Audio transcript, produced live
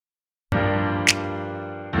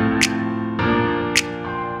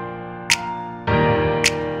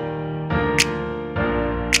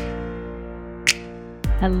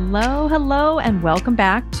Hello, and welcome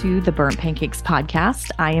back to the Burnt Pancakes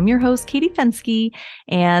podcast. I am your host, Katie Fensky,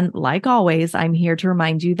 and like always, I'm here to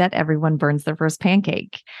remind you that everyone burns their first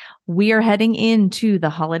pancake. We are heading into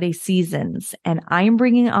the holiday seasons, and I am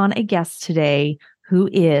bringing on a guest today who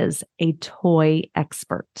is a toy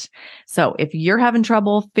expert. So if you're having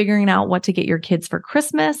trouble figuring out what to get your kids for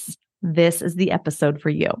Christmas, this is the episode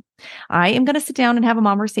for you. I am going to sit down and have a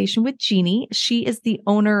conversation with Jeanie. She is the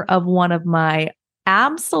owner of one of my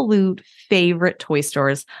absolute favorite toy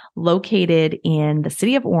stores located in the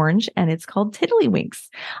city of Orange, and it's called Tiddlywinks.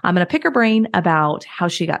 I'm going to pick her brain about how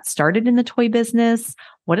she got started in the toy business,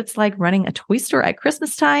 what it's like running a toy store at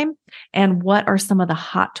Christmas time, and what are some of the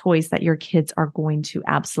hot toys that your kids are going to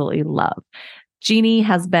absolutely love. Jeanie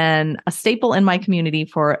has been a staple in my community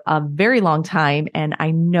for a very long time, and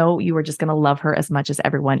I know you are just going to love her as much as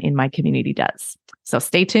everyone in my community does. So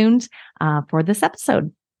stay tuned for this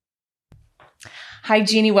episode. Hi,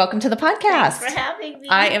 Jeanie. Welcome to the podcast. Thanks for having me.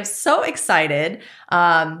 I am so excited.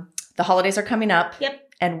 The holidays are coming up.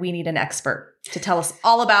 Yep. And we need an expert to tell us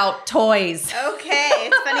all about toys. Okay.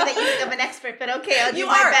 It's funny that you think I'm an expert, but okay, I'll do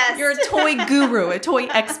my best. You're a toy guru, a toy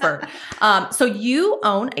expert. So you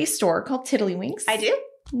own a store called Tiddlywinks. I do.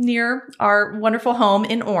 Near our wonderful home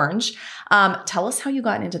in Orange. Tell us how you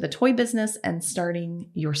got into the toy business and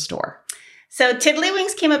starting your store. So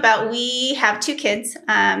Tiddlywinks came about. We have 2 kids,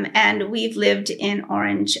 and we've lived in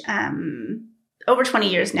Orange over 20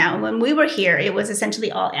 years now. And when we were here, it was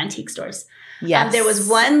essentially all antique stores. Yes. There was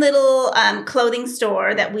one little clothing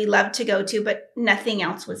store that we loved to go to, but nothing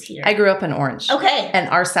else was here. I grew up in Orange. Okay. And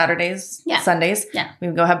our Saturdays, Sundays, we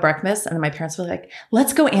would go have breakfast, and then my parents would be like,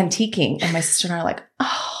 let's go antiquing. And my sister and I are like,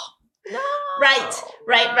 oh, no.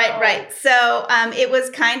 Right. So it was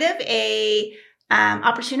kind of a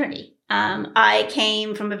opportunity. I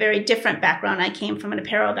came from a very different background. I came from an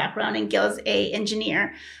apparel background, and Gil's an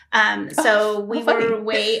engineer. So we were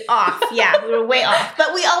way off. Yeah, we were way off. But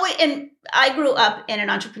I grew up in an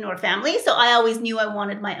entrepreneur family, so I always knew I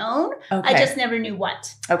wanted my own. Okay. I just never knew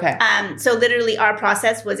what. Okay. So literally our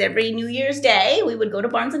process was every New Year's Day, we would go to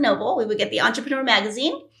Barnes & Noble, we would get the Entrepreneur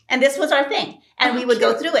magazine, and this was our thing. And we would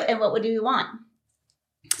go through it, and what would we want?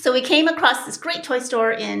 So we came across this great toy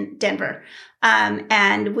store in Denver,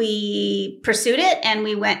 and we pursued it, and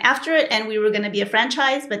we went after it, and we were going to be a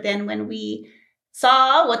franchise. But then when we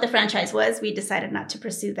saw what the franchise was, we decided not to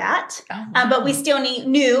pursue that. Oh, wow. But we still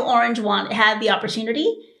knew Orange had the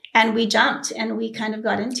opportunity, and we jumped, and we kind of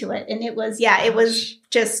got into it. And it was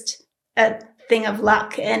just a thing of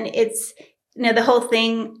luck. And it's,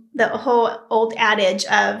 the whole old adage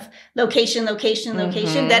of location,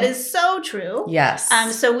 that is so true. Yes.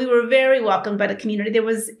 So we were very welcomed by the community.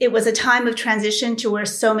 It was a time of transition to where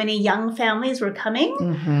so many young families were coming.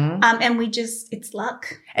 Mm-hmm. And it's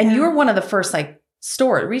luck. And you were one of the first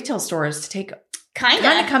retail stores to take kind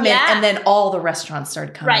of come in, and then all the restaurants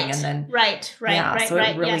started coming. Right. And then right. So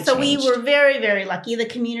it really changed. So we were very, very lucky. The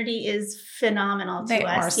community is phenomenal to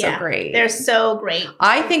us. They are so great. They're so great.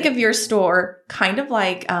 I think of your store kind of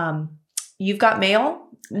like You've Got Mail.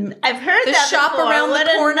 I've heard the that shop before. around what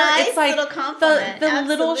the corner. Nice it's like little compliment. the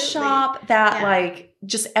little shop that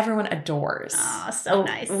just everyone adores. Oh, so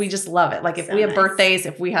nice. We just love it. Like if we have birthdays,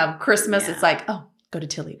 if we have Christmas, it's like, oh, go to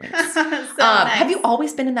Tiddlywinks. Nice. Have you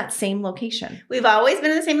always been in that same location? We've always been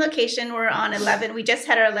in the same location. We're on 11. We just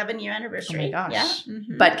had our 11-year anniversary. Oh my gosh. Yeah.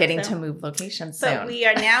 Mm-hmm. But getting to move locations soon. But we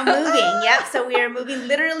are now moving. Yep. So we are moving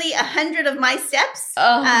literally 100 of my steps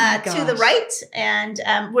to the right. And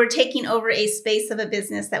we're taking over a space of a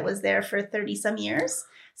business that was there for 30 some years.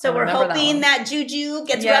 So we're hoping that juju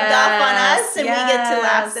gets rubbed off on us, and we get to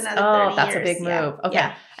last another 30 years. Oh, that's a big move. Yeah. Okay.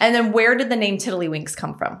 Yeah. And then where did the name Tiddlywinks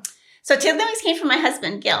come from? So Tiddlywinks came from my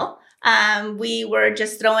husband, Gil. We were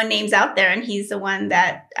just throwing names out there, and he's the one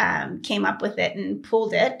that came up with it and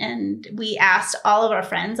pulled it. And we asked all of our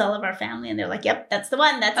friends, all of our family, and they're like, yep, that's the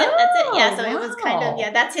one. That's it. Yeah, so it was kind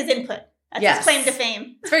of, that's his input. That's his claim to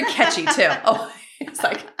fame. It's very catchy, too. Oh, it's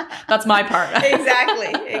like, that's my part.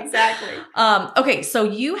 Exactly. Okay, so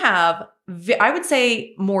you have, I would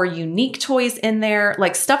say, more unique toys in there,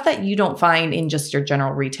 like stuff that you don't find in just your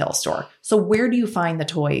general retail store. So where do you find the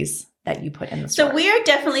toys that you put in the store? So we are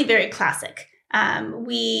definitely very classic.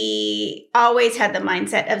 We always had the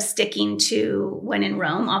mindset of sticking to when in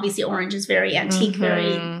Rome. Obviously, Orange is very antique,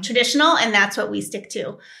 very traditional, and that's what we stick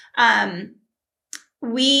to.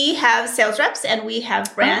 We have sales reps, and we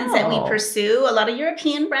have brands that we pursue, a lot of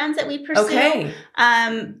European brands that we pursue. Okay.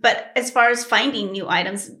 But as far as finding new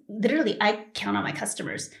items, literally, I count on my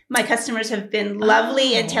customers. My customers have been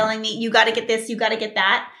lovely in telling me, you got to get this, you got to get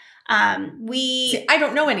that. See, I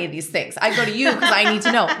don't know any of these things. I go to you because I need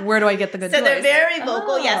to know, where do I get the good toys? So they're very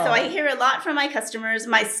vocal. Yeah. So I hear a lot from my customers.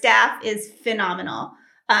 My staff is phenomenal.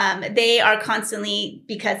 They are constantly,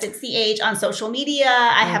 because it's the age, on social media.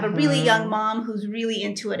 I have a really young mom who's really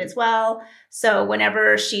into it as well. So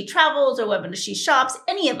whenever she travels or whenever she shops,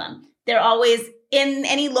 any of them, they're always in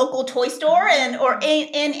any local toy store or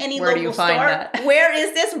in any local store. Where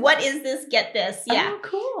is this? What is this? Get this. Yeah. Oh,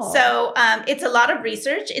 cool. So it's a lot of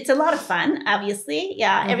research. It's a lot of fun, obviously.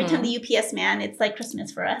 Yeah. Every time the UPS man, it's like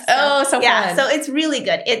Christmas for us. So yeah. fun. So it's really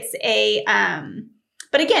good. It's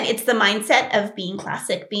but again, it's the mindset of being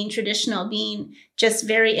classic, being traditional, being just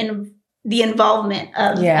very in the involvement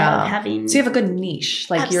of having. So you have a good niche.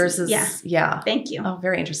 Like yours is. Yeah. Thank you. Oh,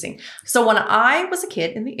 very interesting. So when I was a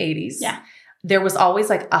kid in the 80s, there was always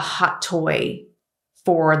like a hot toy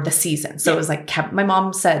for the season. So it was like, my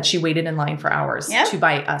mom said she waited in line for hours to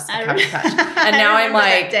buy us a Captain Crunch. And now I'm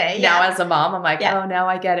like, now as a mom, I'm like, oh, now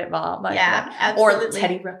I get it, Mom. Like, absolutely. Or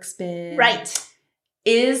Teddy Ruxpin. Right.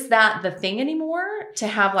 Is that the thing anymore to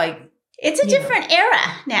have like, it's a different era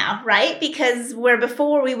now, right? Because where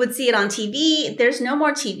before we would see it on TV, there's no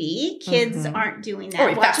more TV. Kids aren't doing that. Or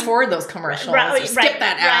we fast forward those commercials. Skip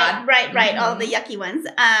that ad. Right. All the yucky ones.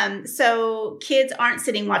 So kids aren't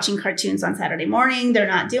sitting watching cartoons on Saturday morning. They're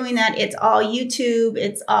not doing that. It's all YouTube.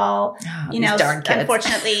 It's all,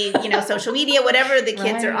 unfortunately, social media, whatever the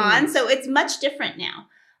kids are on. So it's much different now.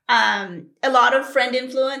 A lot of friend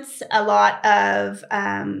influence, a lot of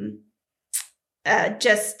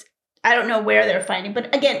just... I don't know where they're finding,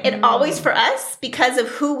 but again, it always for us, because of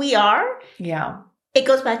who we are. Yeah. It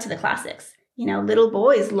goes back to the classics. Little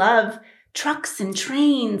boys love trucks and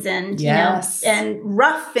trains and, and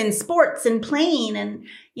rough and sports and plane and,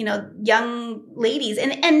 young ladies.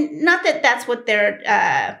 And not that that's what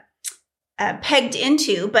they're, pegged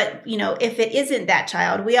into, but if it isn't that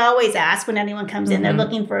child, we always ask when anyone comes in, they're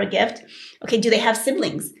looking for a gift. Okay. Do they have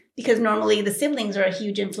siblings? Because normally the siblings are a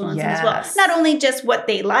huge influence as well. Not only just what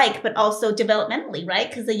they like, but also developmentally, right?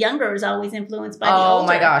 Because the younger is always influenced by the older. Oh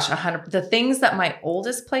my gosh, 100%. The things that my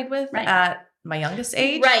oldest played with at my youngest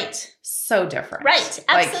age, so different. Right,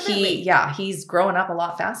 absolutely. Like he's growing up a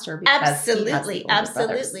lot faster because he has the older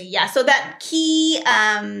brothers. Yeah. So that key,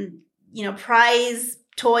 prize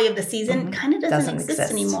toy of the season kind of doesn't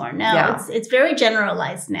exist anymore. No, it's very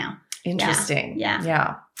generalized now. Interesting.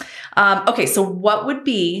 Yeah. Okay. So what would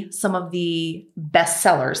be some of the best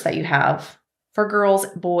sellers that you have for girls,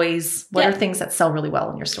 boys? What are things that sell really well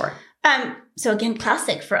in your store? So again,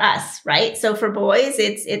 classic for us, right? So for boys,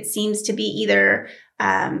 it seems to be either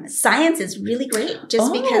science is really great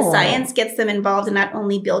just because science gets them involved in not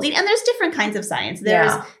only building, and there's different kinds of science.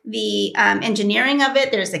 There's the engineering of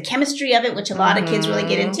it. There's the chemistry of it, which a lot of kids really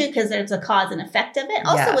get into because there's a cause and effect of it.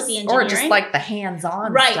 Also with the engineering. Or just like the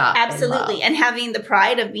hands-on stuff. Right, absolutely. And having the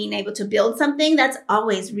pride of being able to build something, that's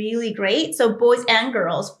always really great. So boys and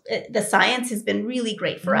girls, the science has been really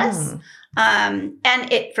great for us. And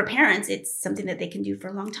for parents, it's something that they can do for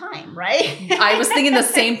a long time, right? I was thinking the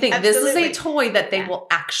same thing. This is a toy that they will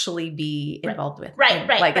actually be involved with. Right.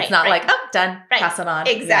 It's not like, done, pass it on.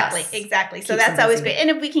 Exactly. So that's always great. And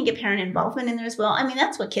if we can get parent involvement in there as well, I mean,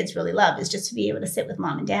 that's what kids really love, is just to be able to sit with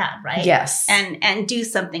mom and dad, right? Yes. And do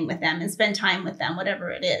something with them and spend time with them, whatever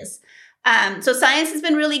it is. So science has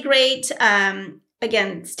been really great.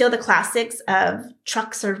 Again, still the classics of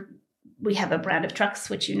trucks we have a brand of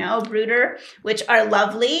trucks, which Brooder, which are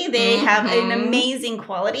lovely. They have an amazing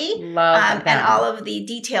quality. Love them. And all of the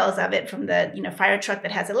details of it, from the fire truck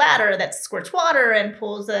that has a ladder that squirts water and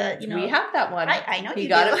pulls a We have that one. I know you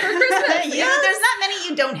got it for Christmas. There's not many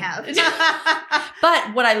you don't have.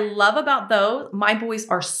 But what I love about those, my boys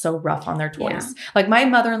are so rough on their toys. Yeah. Like my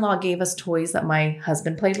mother-in-law gave us toys that my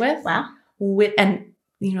husband played with. Wow. And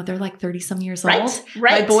they're like 30 some years old.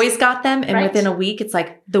 Right. My boys got them. And within a week, it's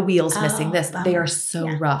like the wheel's missing this. Bummer. They are so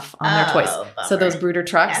rough on their toys. Bummer. So those Brooder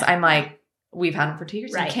trucks, I'm like, we've had them for 2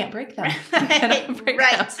 years. You can't break them. Them.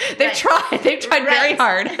 They've tried. They've tried very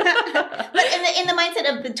hard. But in the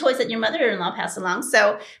mindset of the toys that your mother-in-law passed along.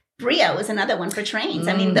 So Brio is another one for trains.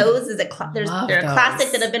 I mean, those is they're a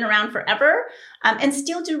classic that have been around forever and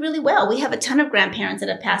still do really well. We have a ton of grandparents that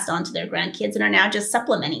have passed on to their grandkids and are now just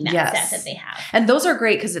supplementing that set that they have. And those are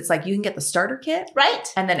great because it's like you can get the starter kit. Right.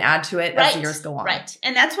 And then add to it as the years go on. Right.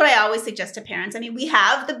 And that's what I always suggest to parents. I mean, we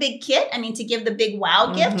have the big kit. I mean, to give the big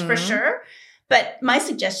wow gift for sure. But my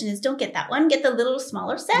suggestion is don't get that one. Get the little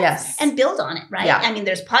smaller set and build on it, right? Yeah. I mean,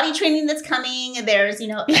 there's potty training that's coming. There's,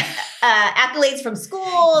 accolades from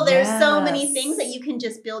school. There's so many things that you can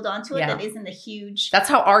just build onto it that isn't a huge... That's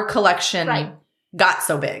how our collection got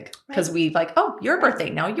so big because we like, oh, your birthday,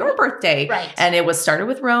 now your birthday. Right. And it was started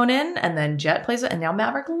with Ronan and then Jet plays it. And now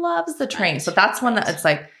Maverick loves the train. So that's one that it's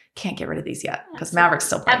like, can't get rid of these yet because Maverick's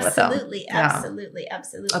still playing with them. Absolutely.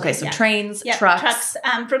 Okay. So trains, trucks.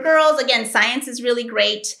 For girls, again, science is really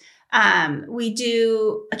great. We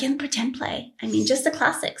do, again, pretend play. I mean, just the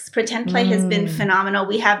classics. Pretend play has been phenomenal.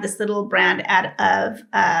 We have this little brand out of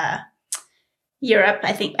Europe.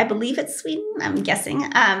 I believe it's Sweden, I'm guessing.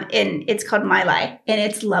 And it's called My Lie. And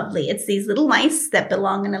it's lovely. It's these little mice that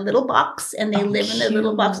belong in a little box and they live in the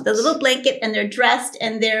little box with a little blanket and they're dressed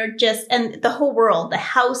and they're just, and the whole world, the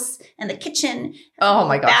house and the kitchen. Oh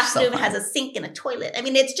my gosh. Bathroom has a sink and a toilet. I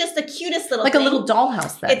mean, it's just the cutest little like thing. a little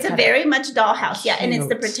dollhouse. It's a very much dollhouse. Yeah. And it's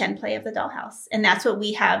the pretend play of the dollhouse. And that's what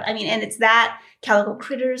we have. I mean, and it's that. Calico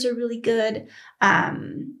critters are really good.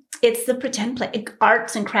 It's the pretend play.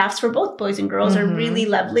 Arts and crafts for both boys and girls are really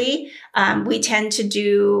lovely. We tend to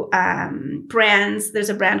do brands. There's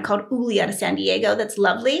a brand called Uli out of San Diego that's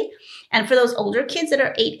lovely. And for those older kids that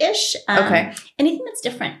are 8-ish, anything that's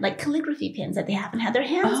different, like calligraphy pins that they haven't had their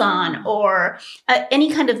hands on, or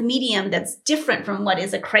any kind of medium that's different from what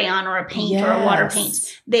is a crayon or a paint or a water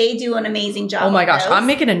paint. They do an amazing job. Oh my gosh. I'm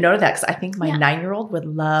making a note of that because I think my 9-year-old would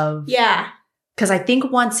love. Yeah. Because I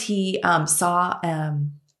think once he saw,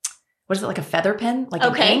 what is it, like a feather pen, like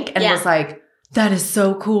an ink, and was like, that is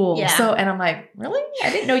so cool. Yeah. So, and I'm like, really? I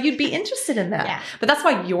didn't know you'd be interested in that. Yeah. But that's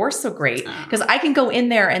why you're so great. Because I can go in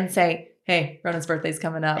there and say, hey, Ronan's birthday's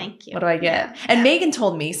coming up. Thank you. What do I get? And Megan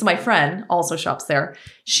told me, so my friend also shops there.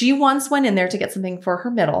 She once went in there to get something for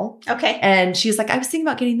her middle. Okay. And she was like, I was thinking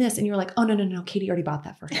about getting this. And you were like, oh, no. Katie already bought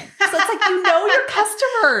that for him. So it's like, you know your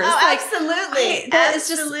customers. Oh, like, absolutely. It's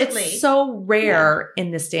just, it's so rare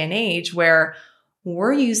in this day and age where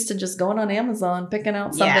we're used to just going on Amazon, picking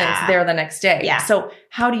out something that's there the next day. Yeah. So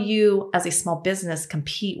how do you, as a small business,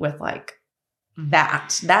 compete with like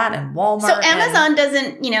that and Walmart? So Amazon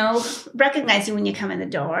doesn't, recognize you when you come in the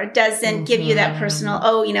door. Doesn't give you that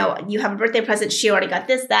personal, you have a birthday present. She already got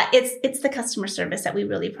this, that. It's the customer service that we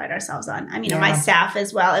really pride ourselves on. I mean, my staff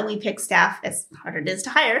as well. And we pick staff, as hard it is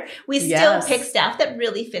to hire. We still pick staff that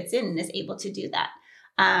really fits in and is able to do that.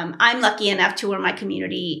 I'm lucky enough to where my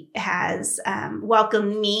community has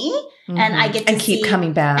welcomed me and I get to keep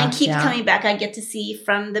coming back. Coming back. I get to see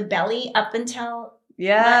from the belly up until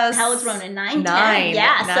how it's Ronan 9, 10.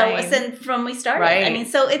 Yeah. 9. So from we started. Right. I mean,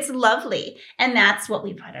 so it's lovely. And that's what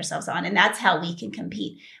we pride ourselves on. And that's how we can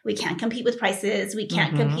compete. We can't compete with prices. We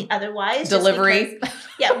can't compete otherwise. Delivery.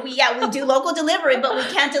 We do local delivery, but we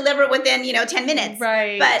can't deliver within, 10 minutes.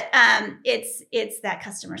 Right. But it's that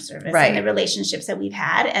customer service and the relationships that we've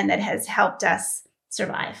had and that has helped us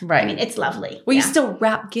survive. Right. I mean, it's lovely. Well, you still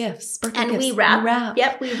wrap gifts. And we wrap.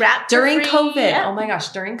 Yep. We wrap. During COVID. Yep. Oh my gosh.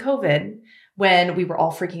 During COVID. When we were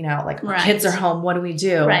all freaking out, like our kids are home, what do we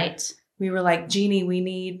do? Right. We were like, Jeanie, we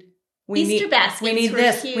need Easter baskets. We need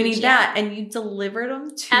this. We need that. And you delivered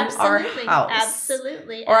them to our house.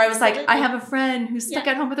 Absolutely. Or I was like, I have a friend who's stuck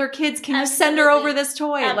at home with her kids. Can you send her over this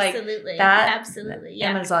toy? Absolutely. Like that. Absolutely.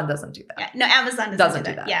 Yeah. Amazon doesn't do that. Yeah. No, Amazon doesn't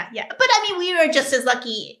do that. Yeah. Yeah. But I mean, we were just as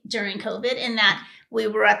lucky during COVID in that we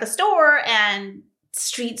were at the store and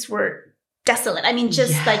streets were desolate. I mean,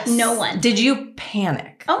 just like no one. Did you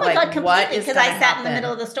panic? Oh my God, completely. Because I sat in the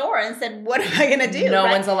middle of the store and said, what am I going to do? No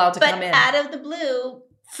one's allowed to come in. But out of the blue,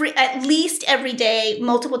 at least every day,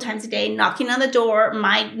 multiple times a day, knocking on the door,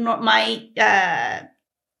 my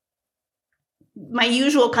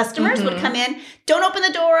usual customers would come in. Don't open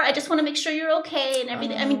the door. I just want to make sure you're okay and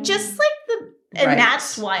everything. I mean, just like and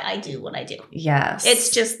that's why I do what I do. Yes. It's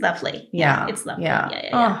just lovely. Yeah. It's lovely.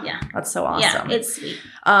 Yeah. That's so awesome. Yeah, it's sweet.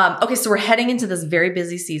 Okay, so we're heading into this very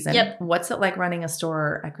busy season. Yep. What's it like running a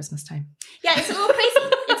store at Christmas time? Yeah, it's a little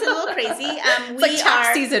crazy. It's like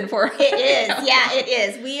tax season for it is. Yeah, it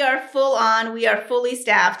is. We are full on. We are fully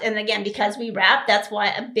staffed. And again, because we wrap, that's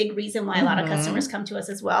why a big reason why a lot of customers come to us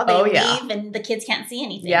as well. They leave and the kids can't see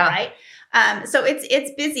anything, right? So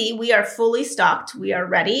it's busy. We are fully stocked. We are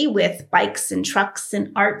ready with bikes and trucks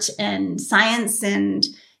and art and science and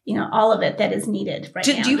all of it that is needed right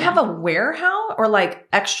now. Do you have a warehouse or like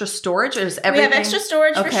extra storage, or is everything? We have extra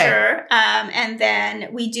storage for sure. And then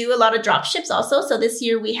we do a lot of drop ships also. So this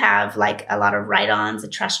year we have like a lot of ride-ons, a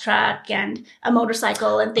trash truck and a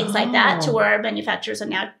motorcycle and things like that, to where our manufacturers are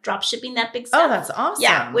now drop shipping that big stuff. Oh, that's awesome.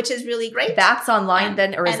 Yeah, which is really great. That's online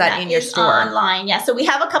then, or is that in your store? Online, yeah. So we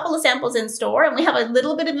have a couple of samples in store and we have a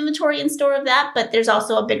little bit of inventory in store of that, but there's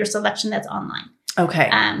also a bigger selection that's online. Okay.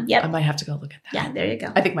 Yep. I might have to go look at that. Yeah, there you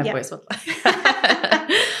go. I think my boys would like.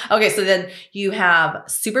 Okay, so then you have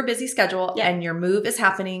super busy schedule and your move is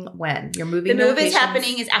happening when? You're moving The move is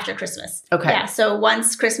happening is after Christmas. Okay. Yeah, so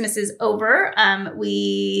once Christmas is over,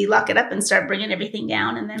 we lock it up and start bringing everything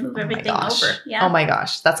down and then move everything over. Yeah. Oh my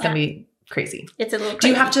gosh, that's going to be crazy. It's a little crazy. Do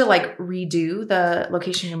you have to like redo the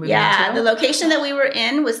location you're moving into? The location that we were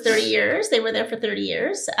in was 30 years. They were there for 30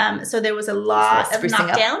 years. So there was a lot of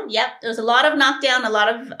knockdown. Yep. There was a lot of knockdown, a lot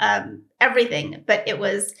of everything, but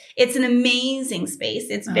it's an amazing space.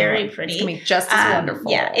 It's very pretty. It's going to be just as wonderful.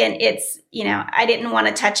 Yeah. And it's, I didn't want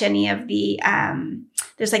to touch any of the,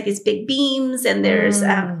 there's like these big beams and there's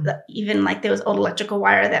even like there was old electrical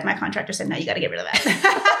wire that my contractor said, no, you got to get rid of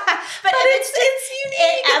that. But it's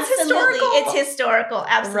unique. It's historical.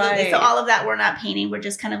 Absolutely. Right. So all of that we're not painting. We're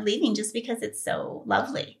just kind of leaving just because it's so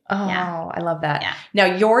lovely. Oh, I love that. Yeah. Now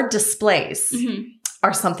your displays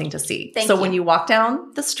are something to see. Thank you. When you walk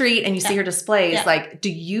down the street and you see your displays, like, do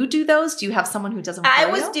you do those? Do you have someone who does them for you? I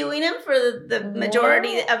was doing them for the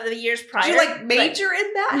majority of the years prior. Did you like major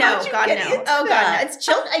in that? No, God, no. Oh, God, no. It's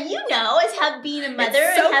children. As being a mother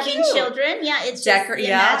and having children. Yeah, it's just the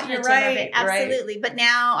imaginative of it. Absolutely. Right. But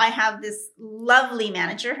now I have this lovely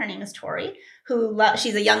manager. Her name is Tori.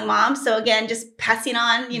 She's a young mom. So again, just passing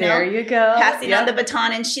on, there you go. Passing on the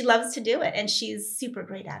baton, and she loves to do it. And she's super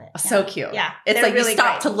great at it. Yeah. So cute. Yeah. It's like really you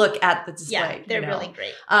stop to look at the display. Yeah, they're really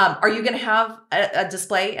great. Are you going to have a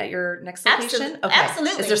display at your next location? Okay.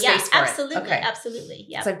 Absolutely. Is there space for absolutely. it? Okay. Absolutely.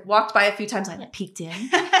 Yeah. So I've walked by a few times, I peeked in and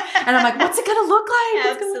I'm like, what's it going to look like?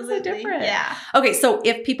 It's going to look so different. Yeah. Okay. So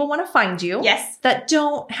if people want to find you that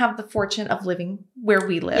don't have the fortune of living where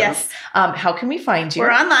we live, how can we find you?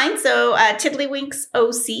 We're online. So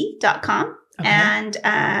tiddlywinks.com. Okay. And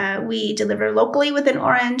we deliver locally within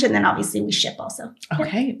Orange, and then obviously we ship also.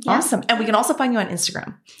 Okay, awesome. And we can also find you on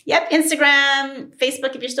Instagram. Yep, Instagram,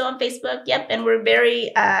 Facebook, if you're still on Facebook. Yep, and we're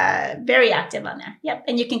very, very active on there. Yep,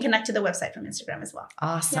 and you can connect to the website from Instagram as well.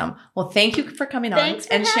 Awesome. Yep. Well, thank you for coming on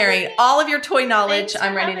and sharing all of your toy knowledge.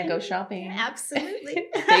 I'm ready to go shopping. Absolutely.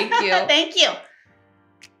 Thank you. Thank you.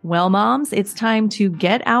 Well, moms, it's time to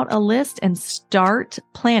get out a list and start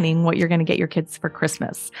planning what you're going to get your kids for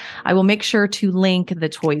Christmas. I will make sure to link the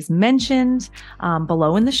toys mentioned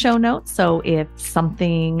below in the show notes. So if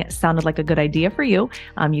something sounded like a good idea for you,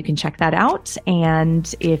 you can check that out.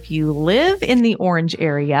 And if you live in the Orange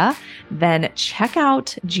area, then check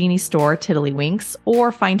out Jeanie's store, Tiddlywinks,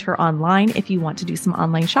 or find her online if you want to do some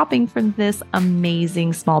online shopping for this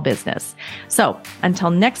amazing small business. So until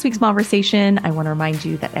next week's conversation, I want to remind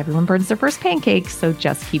you that everyone burns their first pancake, so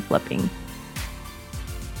just keep flipping.